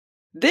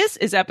This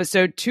is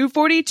episode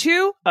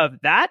 242 of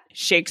That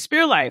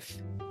Shakespeare Life.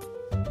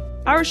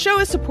 Our show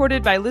is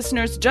supported by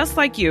listeners just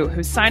like you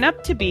who sign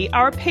up to be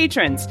our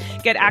patrons.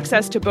 Get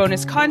access to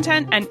bonus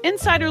content and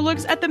insider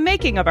looks at the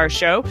making of our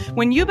show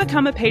when you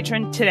become a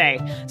patron today.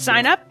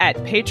 Sign up at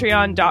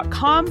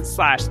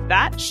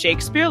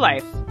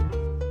patreon.com/thatshakespearelife.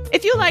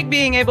 If you like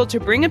being able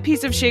to bring a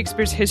piece of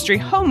Shakespeare's history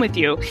home with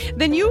you,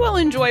 then you will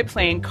enjoy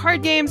playing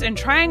card games and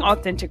trying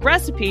authentic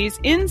recipes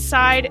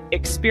inside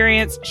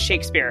Experience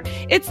Shakespeare.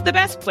 It's the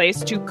best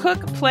place to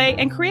cook, play,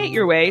 and create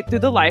your way through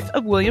the life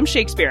of William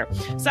Shakespeare.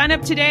 Sign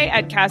up today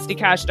at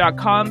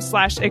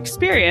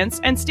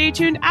cassidycash.com/experience and stay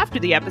tuned after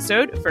the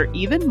episode for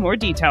even more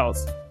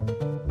details.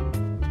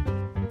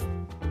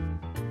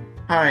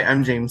 Hi,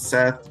 I'm James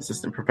Seth,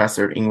 Assistant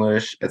Professor of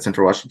English at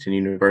Central Washington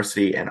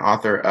University and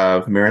author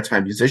of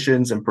Maritime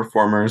Musicians and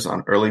Performers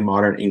on Early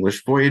Modern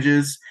English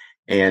Voyages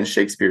and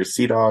Shakespeare's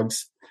Sea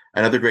Dogs.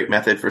 Another great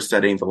method for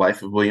studying the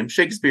life of William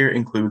Shakespeare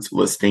includes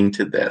listening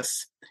to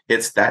this.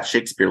 It's That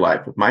Shakespeare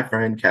Life with my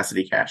friend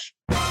Cassidy Cash.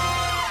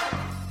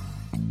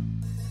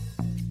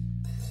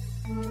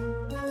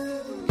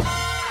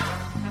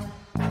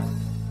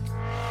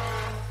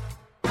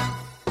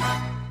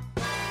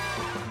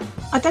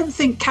 I don't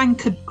think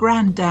Cankered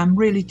Grandam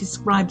really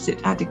describes it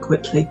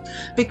adequately,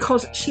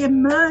 because she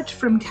emerged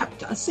from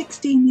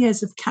 16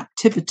 years of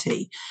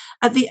captivity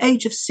at the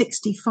age of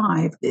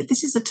 65.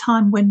 This is a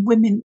time when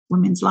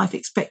women's life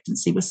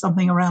expectancy was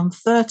something around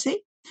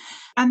 30.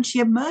 And she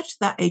emerged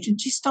at that age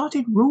and she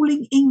started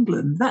ruling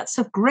England. That's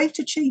a great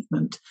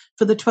achievement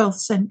for the 12th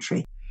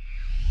century.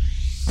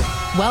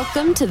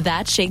 Welcome to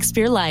That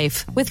Shakespeare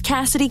Life with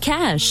Cassidy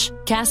Cash.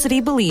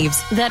 Cassidy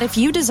believes that if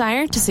you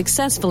desire to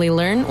successfully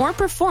learn or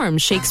perform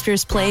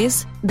Shakespeare's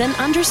plays, then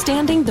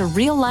understanding the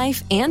real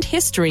life and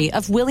history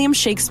of William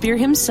Shakespeare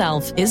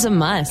himself is a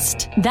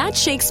must. That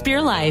Shakespeare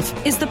Life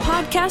is the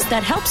podcast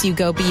that helps you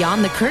go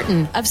beyond the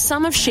curtain of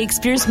some of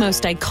Shakespeare's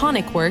most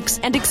iconic works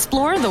and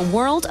explore the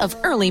world of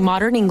early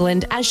modern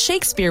England as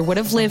Shakespeare would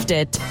have lived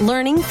it,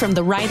 learning from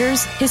the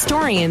writers,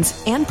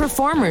 historians, and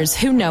performers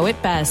who know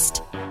it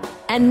best.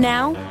 And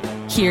now,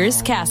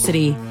 here's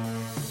Cassidy.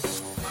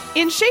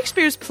 In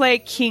Shakespeare's play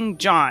King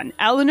John,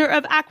 Eleanor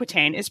of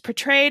Aquitaine is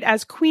portrayed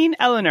as Queen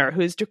Eleanor,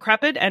 who is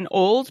decrepit and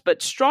old,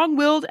 but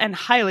strong-willed and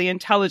highly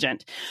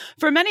intelligent.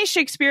 For many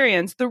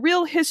Shakespeareans, the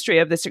real history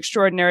of this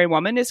extraordinary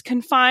woman is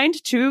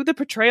confined to the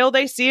portrayal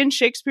they see in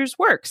Shakespeare's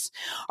works.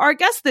 Our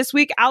guest this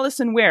week,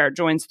 Alison Ware,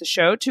 joins the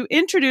show to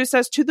introduce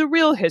us to the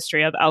real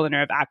history of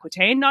Eleanor of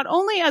Aquitaine, not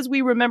only as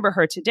we remember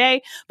her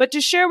today, but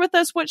to share with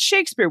us what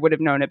Shakespeare would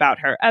have known about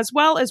her, as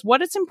well as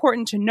what it's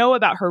important to know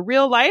about her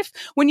real life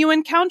when you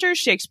encounter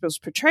Shakespeare's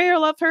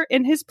portrayal of her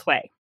in his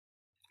play.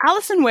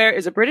 Alison Ware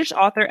is a British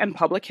author and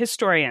public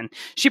historian.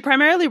 She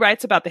primarily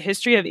writes about the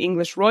history of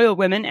English royal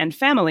women and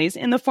families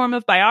in the form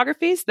of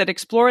biographies that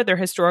explore their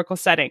historical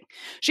setting.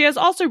 She has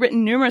also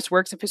written numerous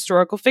works of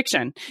historical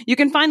fiction. You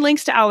can find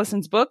links to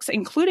Alison's books,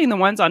 including the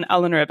ones on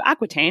Eleanor of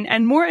Aquitaine,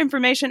 and more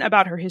information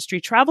about her history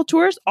travel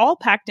tours, all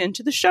packed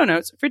into the show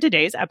notes for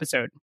today's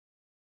episode.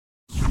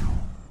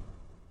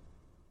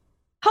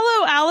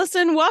 Hello,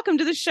 Alison. Welcome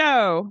to the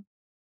show.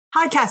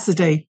 Hi,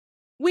 Cassidy.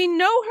 We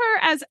know her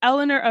as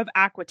Eleanor of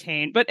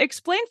Aquitaine, but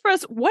explain for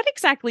us, what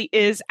exactly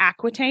is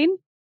Aquitaine?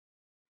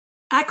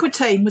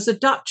 Aquitaine was a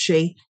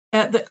duchy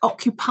that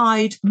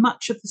occupied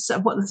much of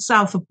the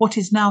south of what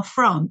is now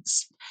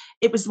France.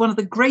 It was one of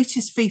the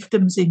greatest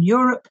fiefdoms in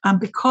Europe, and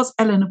because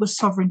Eleanor was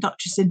sovereign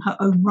duchess in her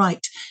own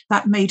right,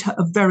 that made her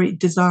a very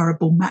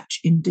desirable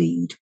match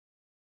indeed.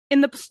 In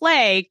the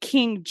play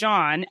King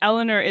John,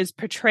 Eleanor is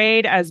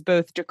portrayed as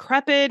both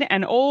decrepit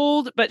and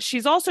old, but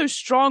she's also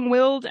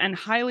strong-willed and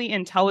highly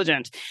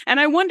intelligent. And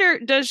I wonder,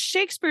 does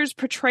Shakespeare's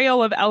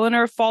portrayal of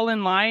Eleanor fall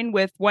in line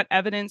with what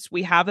evidence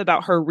we have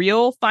about her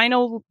real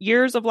final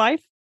years of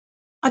life?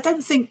 I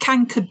don't think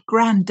Cankered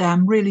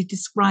Grandam really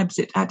describes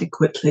it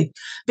adequately,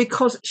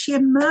 because she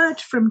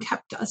emerged from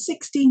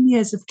 16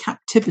 years of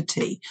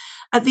captivity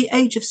at the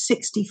age of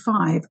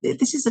 65.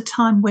 This is a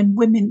time when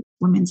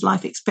women's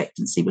life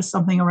expectancy was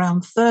something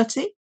around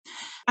 30.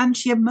 And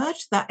she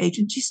emerged at that age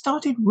and she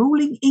started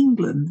ruling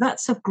England.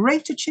 That's a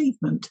great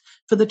achievement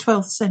for the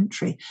 12th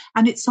century.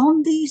 And it's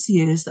on these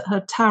years that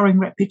her towering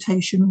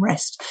reputation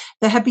rests.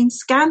 There have been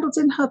scandals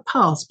in her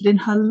past, but in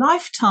her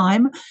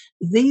lifetime,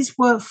 these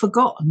were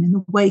forgotten in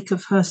the wake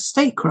of her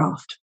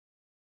statecraft.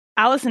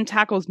 Alison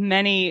tackles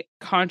many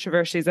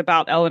controversies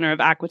about Eleanor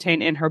of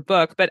Aquitaine in her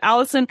book. But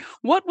Alison,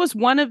 what was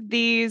one of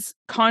these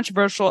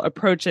controversial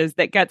approaches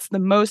that gets the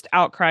most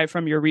outcry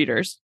from your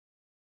readers?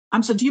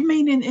 So do you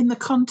mean in the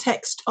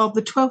context of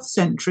the 12th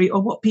century,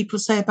 or what people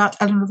say about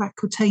Eleanor of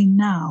Aquitaine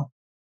now?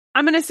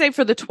 I'm going to say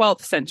for the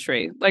 12th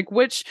century. Like,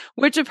 which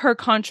of her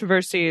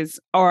controversies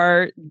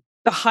are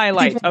the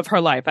highlight of her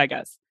life, I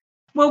guess?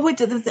 Well,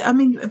 I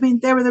mean,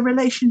 there are the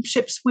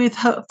relationships with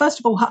her. First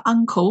of all, her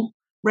uncle,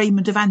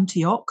 Raymond of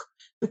Antioch,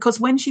 because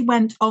when she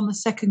went on the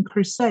Second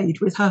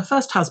Crusade with her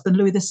first husband,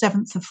 Louis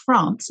VII of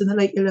France, in the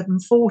late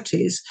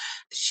 1140s,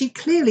 she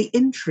clearly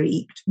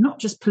intrigued, not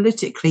just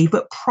politically,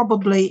 but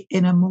probably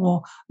in a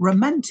more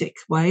romantic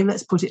way,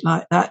 let's put it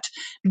like that,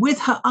 with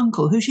her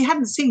uncle, who she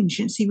hadn't seen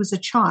since he was a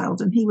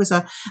child. And he was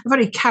a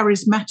very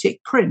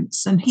charismatic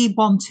prince. And he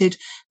wanted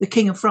the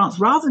King of France,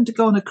 rather than to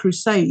go on a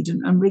crusade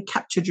and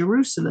recapture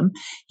Jerusalem,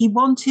 he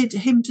wanted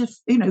him to,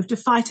 to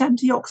fight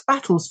Antioch's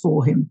battles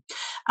for him.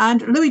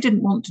 And Louis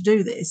didn't want to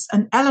do this.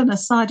 And Eleanor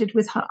sided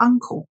with her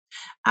uncle.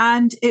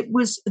 And it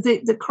was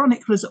the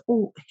chroniclers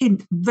all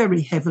hint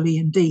very heavily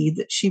indeed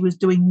that she was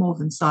doing more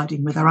than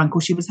siding with her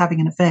uncle. She was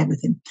having an affair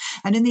with him.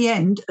 And in the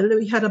end,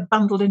 Louis had her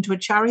bundled into a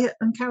chariot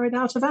and carried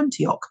out of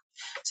Antioch.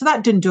 So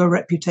that didn't do her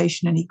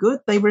reputation any good.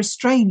 They were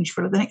estranged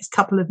for the next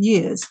couple of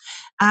years.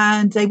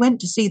 And they went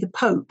to see the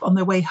Pope on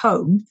their way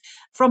home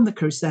from the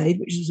crusade,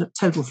 which was a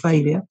total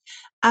failure.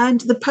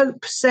 And the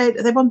Pope said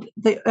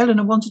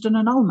Eleanor wanted an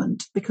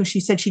annulment because she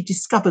said she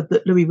discovered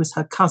that Louis was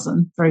her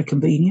cousin, very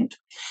convenient.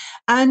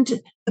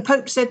 And the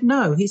Pope said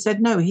no. He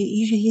said no.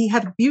 He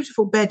had a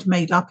beautiful bed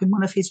made up in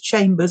one of his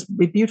chambers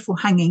with beautiful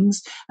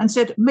hangings, and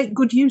said make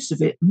good use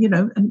of it.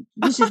 And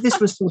this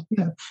was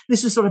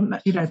sort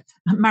of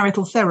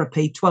marital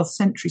therapy, 12th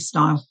century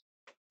style.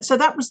 So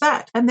that was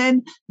that. And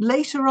then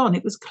later on,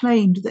 it was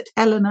claimed that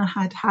Eleanor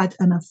had had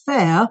an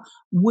affair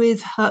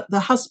with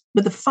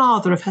the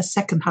father of her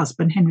second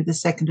husband, Henry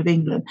II of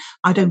England.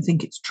 I don't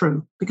think it's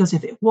true, because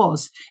if it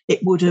was, it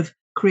would have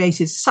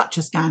created such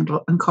a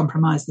scandal and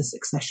compromised the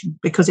succession,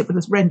 because it would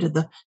have rendered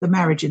the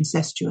marriage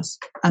incestuous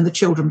and the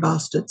children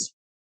bastards.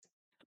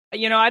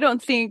 I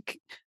don't think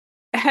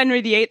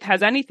Henry VIII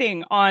has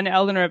anything on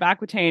Eleanor of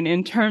Aquitaine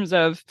in terms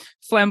of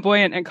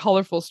flamboyant and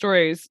colorful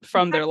stories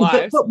from their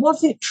lives. But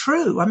was it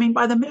true? I mean,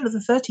 by the middle of the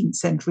 13th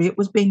century, it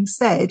was being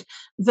said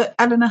that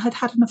Eleanor had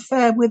had an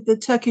affair with the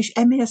Turkish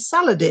emir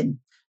Saladin,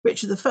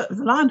 Richard the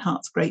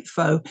Lionheart's great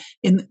foe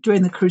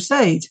during the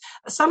Crusades.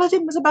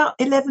 Saladin was about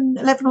 11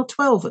 or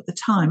 12 at the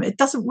time. It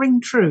doesn't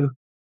ring true.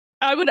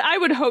 I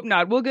would hope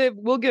not. We'll give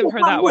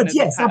her that one as a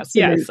pass.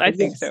 Absolutely. Yes, I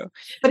think so.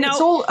 But it's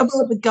all a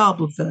rather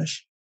garbled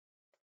version.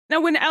 Now,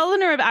 when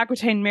Eleanor of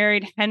Aquitaine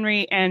married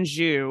Henry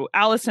Anjou,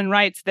 Alison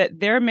writes that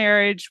their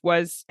marriage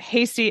was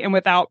hasty and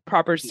without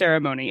proper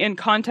ceremony. In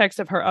context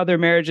of her other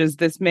marriages,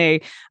 this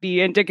may be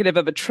indicative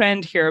of a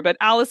trend here. But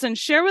Alison,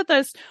 share with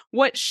us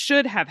what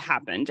should have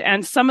happened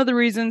and some of the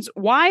reasons.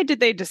 Why did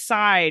they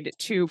decide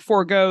to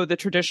forego the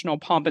traditional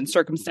pomp and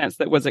circumstance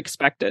that was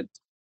expected?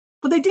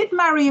 Well, they did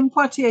marry in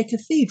Poitiers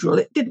Cathedral.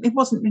 It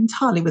wasn't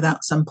entirely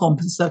without some pomp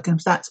and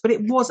circumstance, but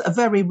it was a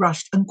very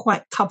rushed and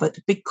quite covered,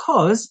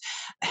 because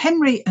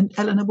Henry and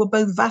Eleanor were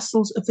both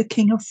vassals of the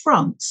King of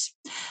France.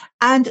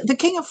 And the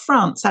King of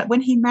France,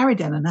 when he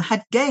married Eleanor,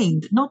 had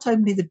gained not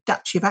only the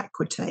Duchy of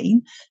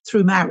Aquitaine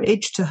through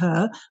marriage to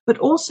her, but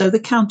also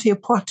the County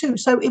of Poitou.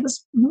 So it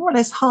was more or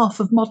less half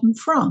of modern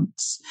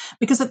France,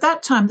 because at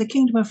that time, the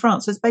Kingdom of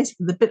France was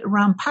basically the bit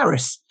around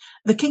Paris.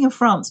 The King of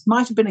France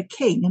might have been a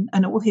king,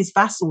 and all his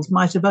vassals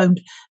might have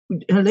owned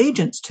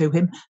allegiance to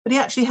him, but he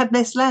actually had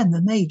less land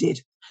than they did.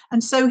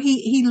 And so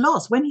he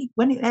lost,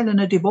 when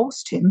Eleanor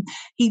divorced him,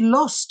 he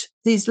lost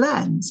these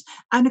lands.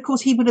 And of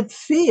course, he would have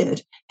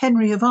feared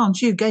Henry of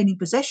Anjou gaining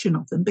possession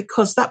of them,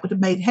 because that would have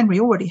made Henry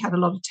already had a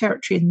lot of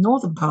territory in the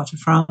northern part of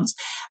France.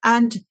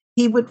 And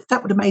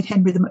that would have made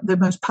Henry the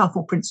most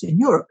powerful prince in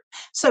Europe.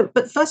 So,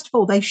 but first of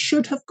all, they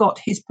should have got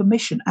his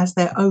permission as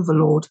their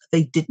overlord.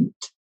 They didn't.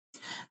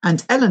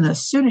 And Eleanor,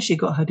 as soon as she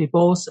got her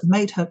divorce,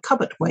 made her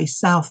covert way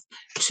south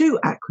to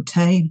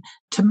Aquitaine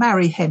to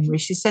marry Henry.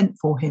 She sent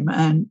for him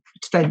and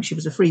claimed she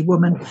was a free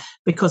woman,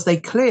 because they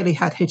clearly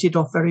had hit it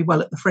off very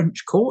well at the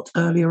French court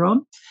earlier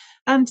on.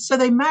 And so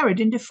they married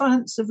in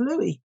defiance of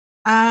Louis.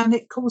 And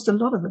it caused a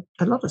lot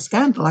of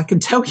scandal, I can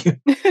tell you.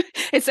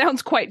 It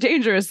sounds quite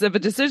dangerous of a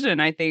decision,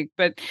 I think.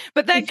 But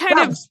that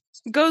kind of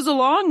goes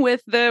along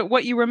with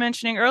what you were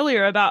mentioning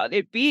earlier about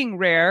it being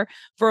rare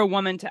for a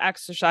woman to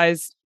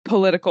exercise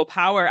political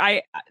power.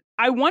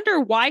 I wonder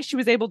why she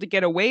was able to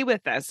get away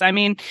with this. I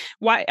mean,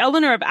 why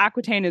Eleanor of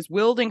Aquitaine is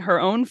wielding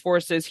her own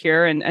forces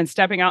here and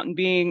stepping out and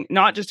being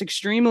not just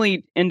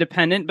extremely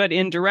independent, but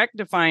in direct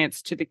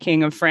defiance to the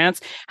King of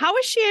France. How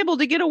is she able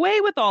to get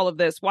away with all of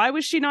this? Why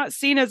was she not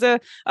seen as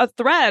a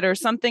threat or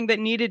something that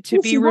needed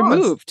to be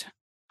removed?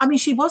 I mean,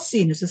 she was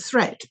seen as a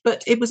threat,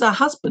 but it was her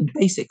husband,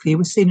 basically, who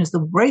was seen as the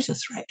greater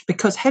threat,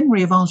 because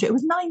Henry of Anjou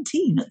was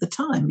 19 at the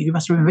time. You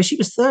must remember, she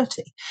was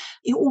 30.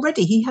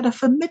 He had a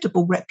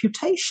formidable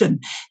reputation.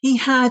 He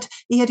had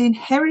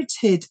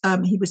inherited.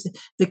 He was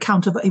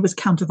Count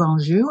of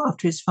Anjou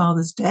after his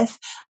father's death,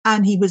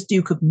 and he was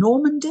Duke of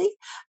Normandy.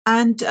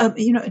 And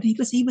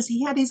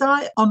he had his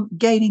eye on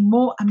gaining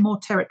more and more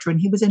territory,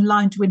 and he was in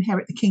line to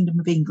inherit the Kingdom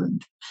of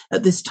England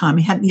at this time.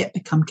 He hadn't yet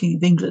become King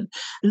of England.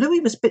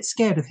 Louis was a bit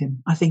scared of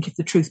him, I think, if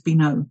the truth be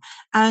known.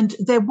 And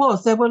there were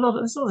a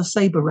lot of sort of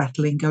saber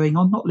rattling going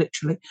on, not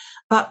literally,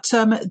 but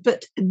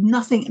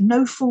nothing,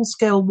 no full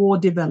scale war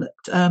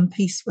developed. An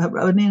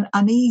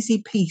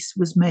uneasy peace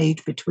was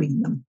made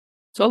between them.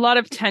 So a lot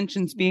of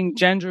tensions being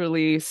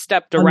gingerly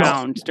stepped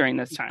around during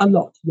this time. A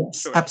lot,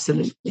 yes, Sure.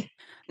 absolutely.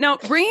 Now,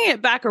 bringing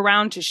it back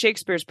around to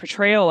Shakespeare's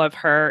portrayal of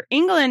her,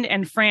 England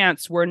and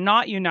France were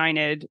not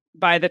united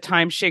by the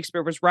time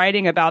Shakespeare was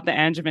writing about the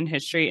Angevin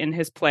history in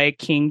his play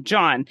King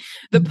John.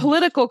 The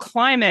political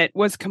climate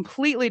was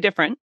completely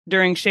different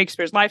during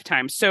Shakespeare's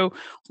lifetime. So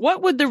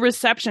what would the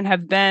reception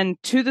have been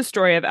to the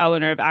story of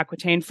Eleanor of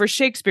Aquitaine for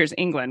Shakespeare's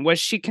England? Was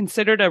she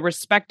considered a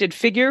respected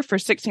figure for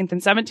 16th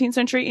and 17th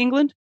century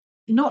England?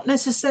 Not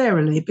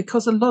necessarily,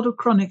 because a lot of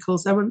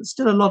chronicles, there were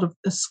still a lot of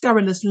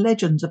scurrilous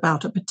legends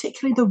about her,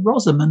 particularly the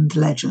Rosamond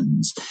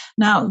legends.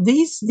 Now,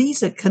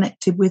 these are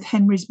connected with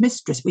Henry's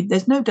mistress.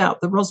 There's no doubt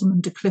that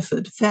Rosamond de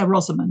Clifford, Fair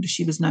Rosamond as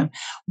she was known,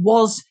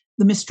 was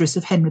the mistress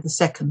of Henry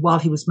II while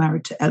he was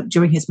married to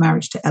during his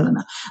marriage to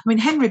Eleanor. I mean,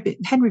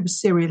 Henry was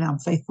serially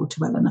unfaithful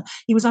to Eleanor.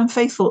 He was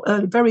unfaithful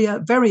very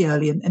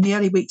early in the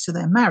early weeks of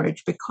their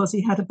marriage because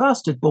he had a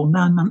bastard born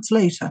 9 months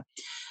later.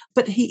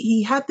 But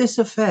he had this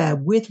affair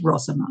with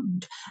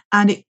Rosamond,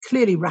 and it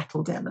clearly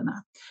rattled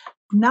Eleanor.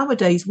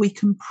 Nowadays, we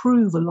can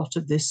prove a lot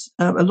of this,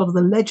 a lot of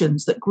the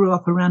legends that grew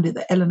up around it,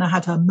 that Eleanor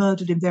had her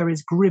murdered in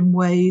various grim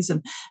ways,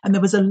 and there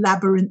was a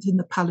labyrinth in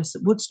the palace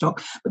at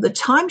Woodstock. But the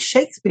time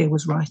Shakespeare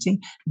was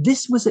writing,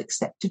 this was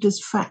accepted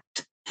as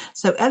fact.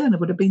 So Eleanor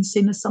would have been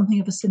seen as something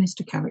of a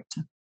sinister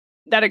character.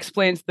 That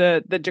explains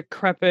the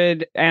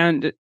decrepit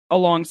and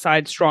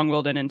alongside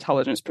strong-willed and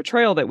intelligence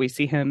portrayal that we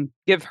see him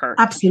give her.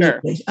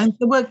 Absolutely. Sure. And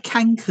the word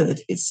cankered,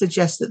 it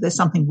suggests that there's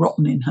something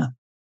rotten in her.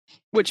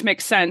 Which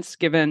makes sense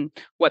given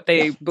what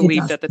they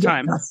believed at the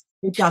time.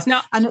 It does.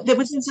 Now, and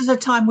this is a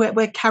time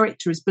where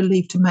character is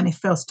believed to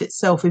manifest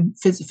itself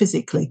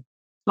physically,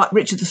 like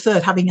Richard III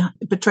having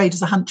portrayed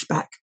as a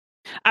hunchback.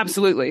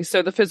 Absolutely.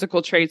 So the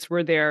physical traits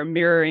were there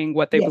mirroring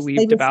what they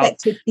believed about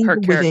her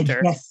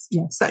character.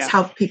 Yes, that's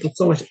how people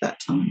saw it at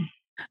that time.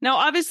 Now,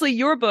 obviously,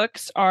 your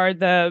books are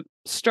the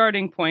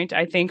starting point,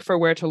 I think, for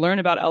where to learn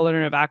about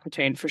Eleanor of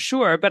Aquitaine for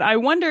sure. But I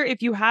wonder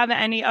if you have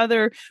any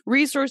other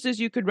resources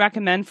you could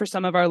recommend for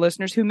some of our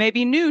listeners who may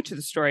be new to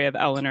the story of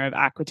Eleanor of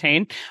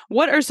Aquitaine.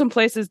 What are some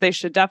places they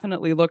should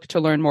definitely look to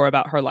learn more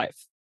about her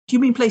life? Do you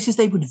mean places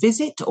they would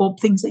visit or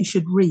things they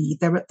should read?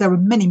 There are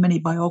many, many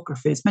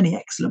biographies, many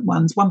excellent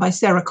ones. One by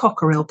Sarah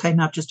Cockerill came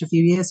out just a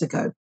few years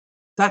ago.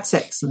 That's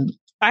excellent.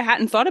 I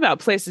hadn't thought about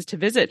places to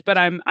visit, but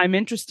I'm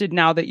interested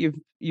now that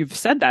you've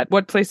said that.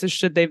 What places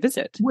should they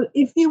visit? Well,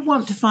 if you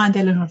want to find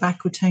Eleanor of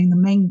Aquitaine, the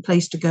main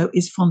place to go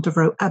is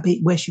Fontevraud Abbey,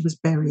 where she was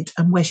buried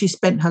and where she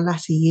spent her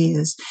latter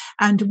years,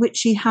 and which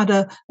she had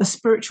a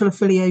spiritual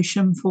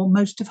affiliation for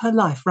most of her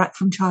life, right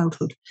from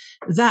childhood.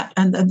 That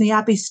and the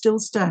abbey still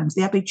stands.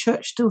 The abbey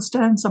church still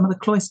stands. Some of the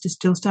cloisters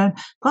still stand.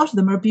 Part of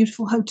them are a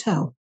beautiful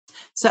hotel.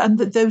 So, and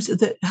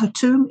her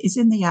tomb is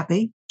in the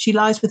abbey. She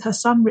lies with her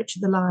son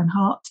Richard the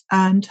Lionheart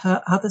and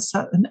her other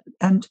son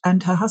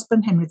and her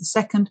husband Henry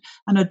II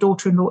and her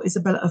daughter-in-law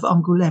Isabella of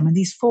Angoulême. And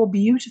these 4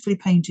 beautifully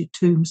painted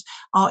tombs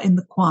are in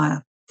the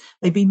choir.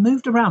 They've been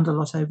moved around a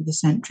lot over the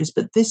centuries,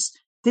 but this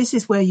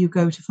is where you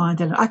go to find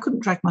Eleanor. I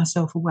couldn't drag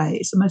myself away.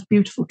 It's the most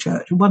beautiful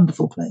church, a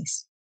wonderful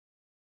place.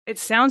 It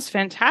sounds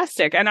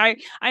fantastic, and I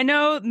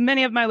know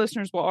many of my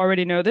listeners will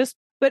already know this.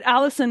 But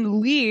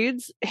Alison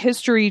leads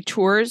history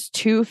tours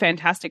to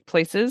fantastic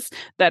places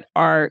that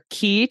are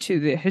key to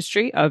the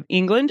history of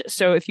England.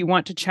 So if you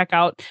want to check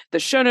out the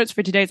show notes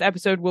for today's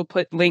episode, we'll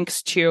put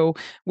links to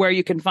where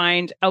you can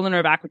find Eleanor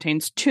of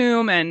Aquitaine's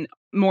tomb and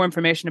more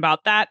information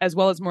about that, as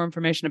well as more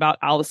information about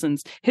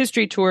Alison's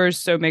history tours.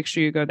 So make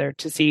sure you go there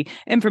to see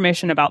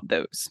information about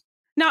those.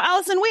 Now,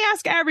 Alison, we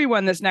ask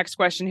everyone this next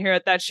question here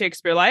at That's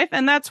Shakespeare Life,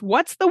 and that's,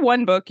 what's the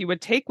one book you would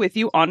take with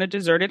you on a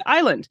deserted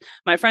island?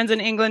 My friends in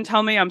England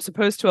tell me I'm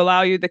supposed to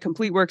allow you the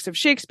complete works of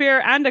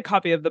Shakespeare and a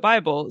copy of the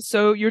Bible,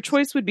 so your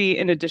choice would be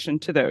in addition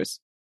to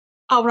those.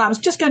 Oh, right. I was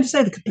just going to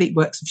say the complete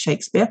works of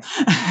Shakespeare.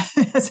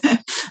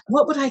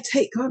 What would I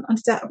take on? I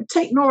would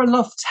take Nora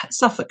Loft's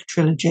Suffolk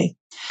trilogy.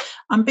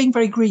 I'm being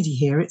very greedy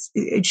here.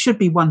 It should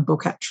be one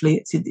book,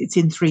 actually. It's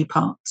in 3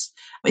 parts.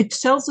 It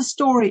tells the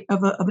story of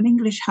an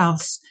English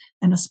house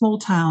in a small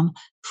town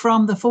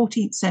from the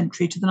 14th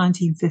century to the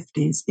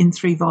 1950s in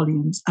 3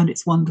 volumes, and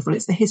it's wonderful.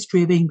 It's the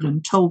history of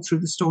England told through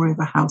the story of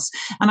a house.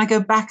 And I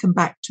go back and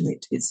back to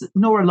it. It's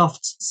Nora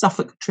Loft's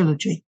Suffolk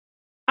trilogy.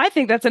 I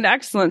think that's an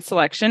excellent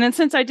selection. And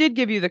since I did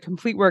give you the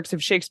complete works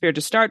of Shakespeare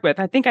to start with,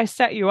 I think I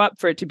set you up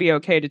for it to be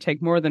okay to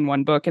take more than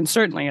one book, and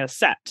certainly a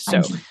set.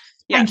 So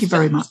Thank you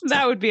very much.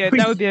 That would be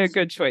a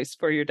good choice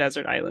for your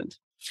desert island.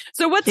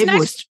 So what's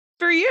next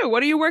for you?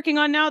 What are you working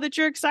on now that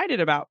you're excited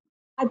about?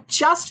 I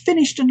just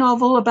finished a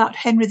novel about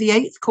Henry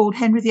VIII called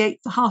Henry VIII,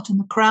 The Heart and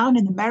the Crown.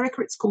 In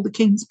America, it's called The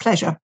King's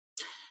Pleasure.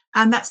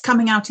 And that's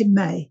coming out in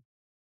May.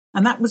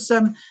 And that was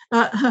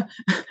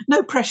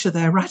no pressure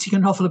there, writing a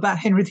novel about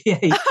Henry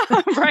VIII.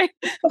 Right.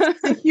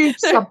 It's a huge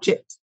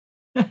subject.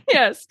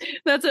 Yes,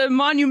 that's a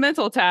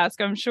monumental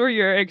task. I'm sure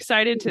you're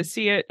excited to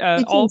see it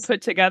all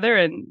put together,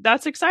 and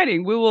that's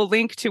exciting. We will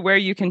link to where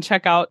you can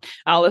check out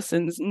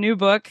Alison's new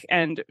book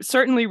and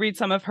certainly read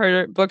some of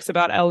her books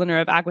about Eleanor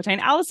of Aquitaine.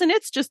 Alison,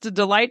 it's just a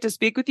delight to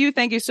speak with you.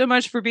 Thank you so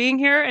much for being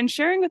here and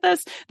sharing with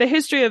us the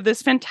history of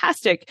this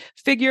fantastic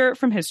figure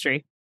from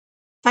history.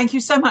 Thank you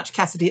so much,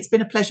 Cassidy. It's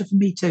been a pleasure for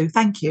me too.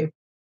 Thank you.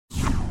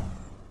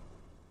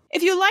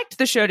 If you liked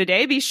the show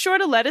today, be sure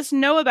to let us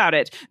know about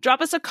it.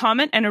 Drop us a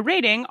comment and a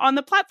rating on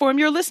the platform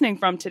you're listening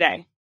from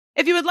today.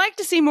 If you would like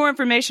to see more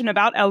information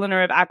about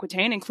Eleanor of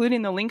Aquitaine,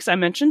 including the links I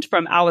mentioned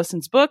from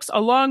Alison's books,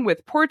 along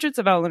with portraits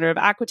of Eleanor of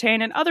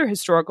Aquitaine and other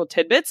historical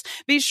tidbits,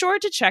 be sure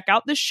to check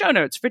out the show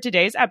notes for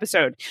today's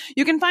episode.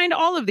 You can find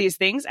all of these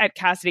things at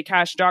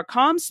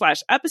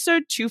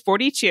CassidyCash.com/episode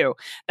 242.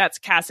 That's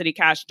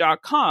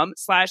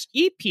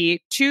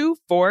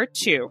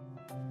CassidyCash.com/EP242.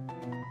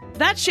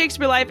 That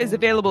Shakespeare Life is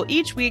available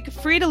each week,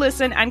 free to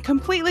listen and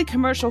completely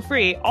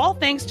commercial-free, all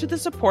thanks to the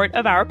support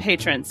of our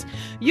patrons.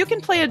 You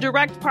can play a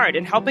direct part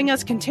in helping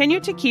us continue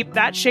to keep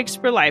That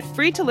Shakespeare Life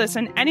free to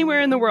listen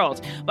anywhere in the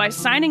world by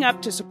signing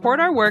up to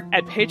support our work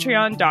at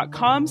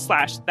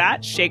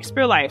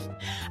patreon.com/thatshakespearelife.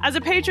 As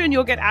a patron,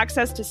 you'll get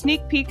access to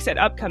sneak peeks at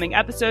upcoming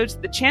episodes,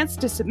 the chance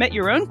to submit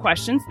your own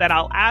questions that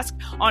I'll ask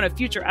on a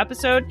future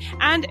episode,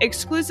 and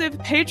exclusive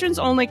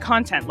patrons-only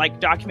content like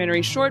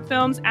documentary short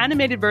films,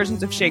 animated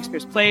versions of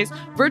Shakespeare's plays,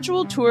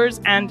 virtual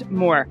tours, and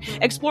more.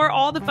 Explore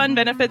all the fun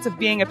benefits of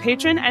being a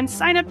patron and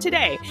sign up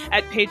today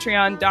at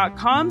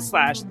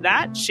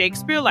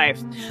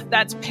patreon.com/thatshakespearelife.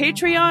 That's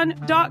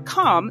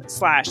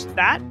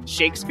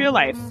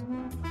patreon.com/thatshakespearelife.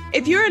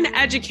 If you're an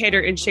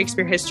educator in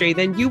Shakespeare history,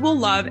 then you will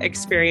love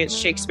Experience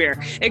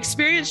Shakespeare.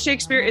 Experience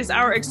Shakespeare is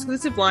our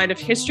exclusive line of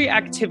history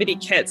activity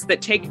kits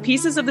that take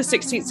pieces of the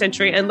 16th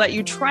century and let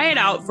you try it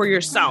out for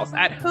yourself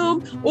at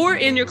home or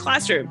in your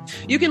classroom.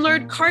 You can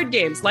learn card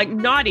games like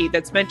Naughty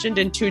that's mentioned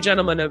in Two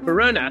Gentlemen of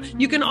Verona.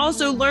 You can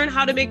also learn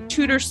how to make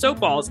Tudor soap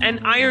balls and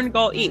Iron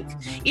Gall ink.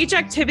 Each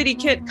activity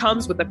kit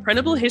comes with a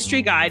printable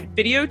history guide,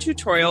 video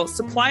tutorial,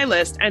 supply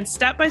list, and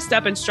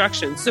step-by-step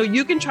instructions so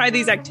you can try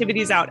these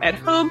activities out at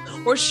home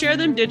or share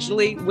them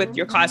digitally with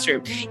your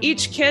classroom.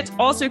 Each kit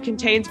also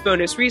contains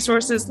bonus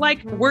resources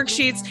like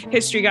worksheets,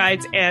 history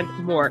guides, and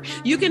more.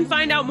 You can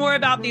find out more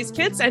about these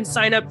kits and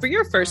sign up for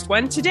your first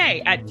one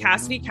today at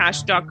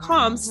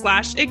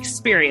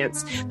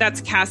CassidyCash.com/experience.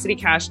 That's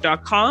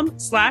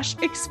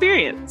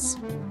CassidyCash.com/experience.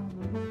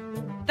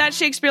 That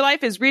Shakespeare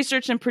Life is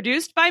researched and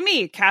produced by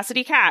me,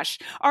 Cassidy Cash.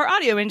 Our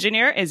audio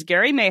engineer is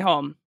Gary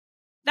Mayholm.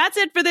 That's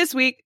it for this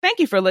week. Thank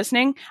you for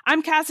listening.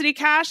 I'm Cassidy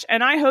Cash,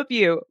 and I hope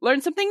you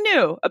learned something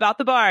new about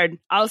the Bard.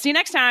 I'll see you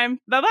next time.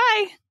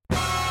 Bye-bye.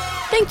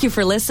 Thank you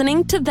for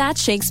listening to That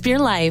Shakespeare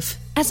Life.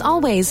 As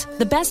always,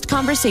 the best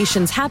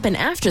conversations happen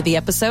after the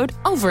episode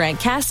over at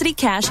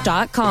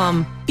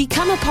CassidyCash.com.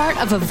 Become a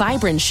part of a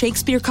vibrant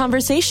Shakespeare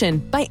conversation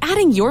by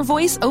adding your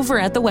voice over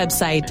at the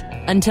website.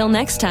 Until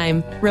next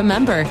time,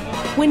 remember,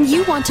 when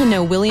you want to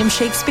know William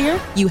Shakespeare,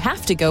 you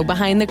have to go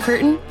behind the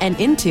curtain and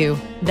into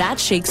That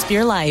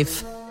Shakespeare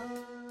Life.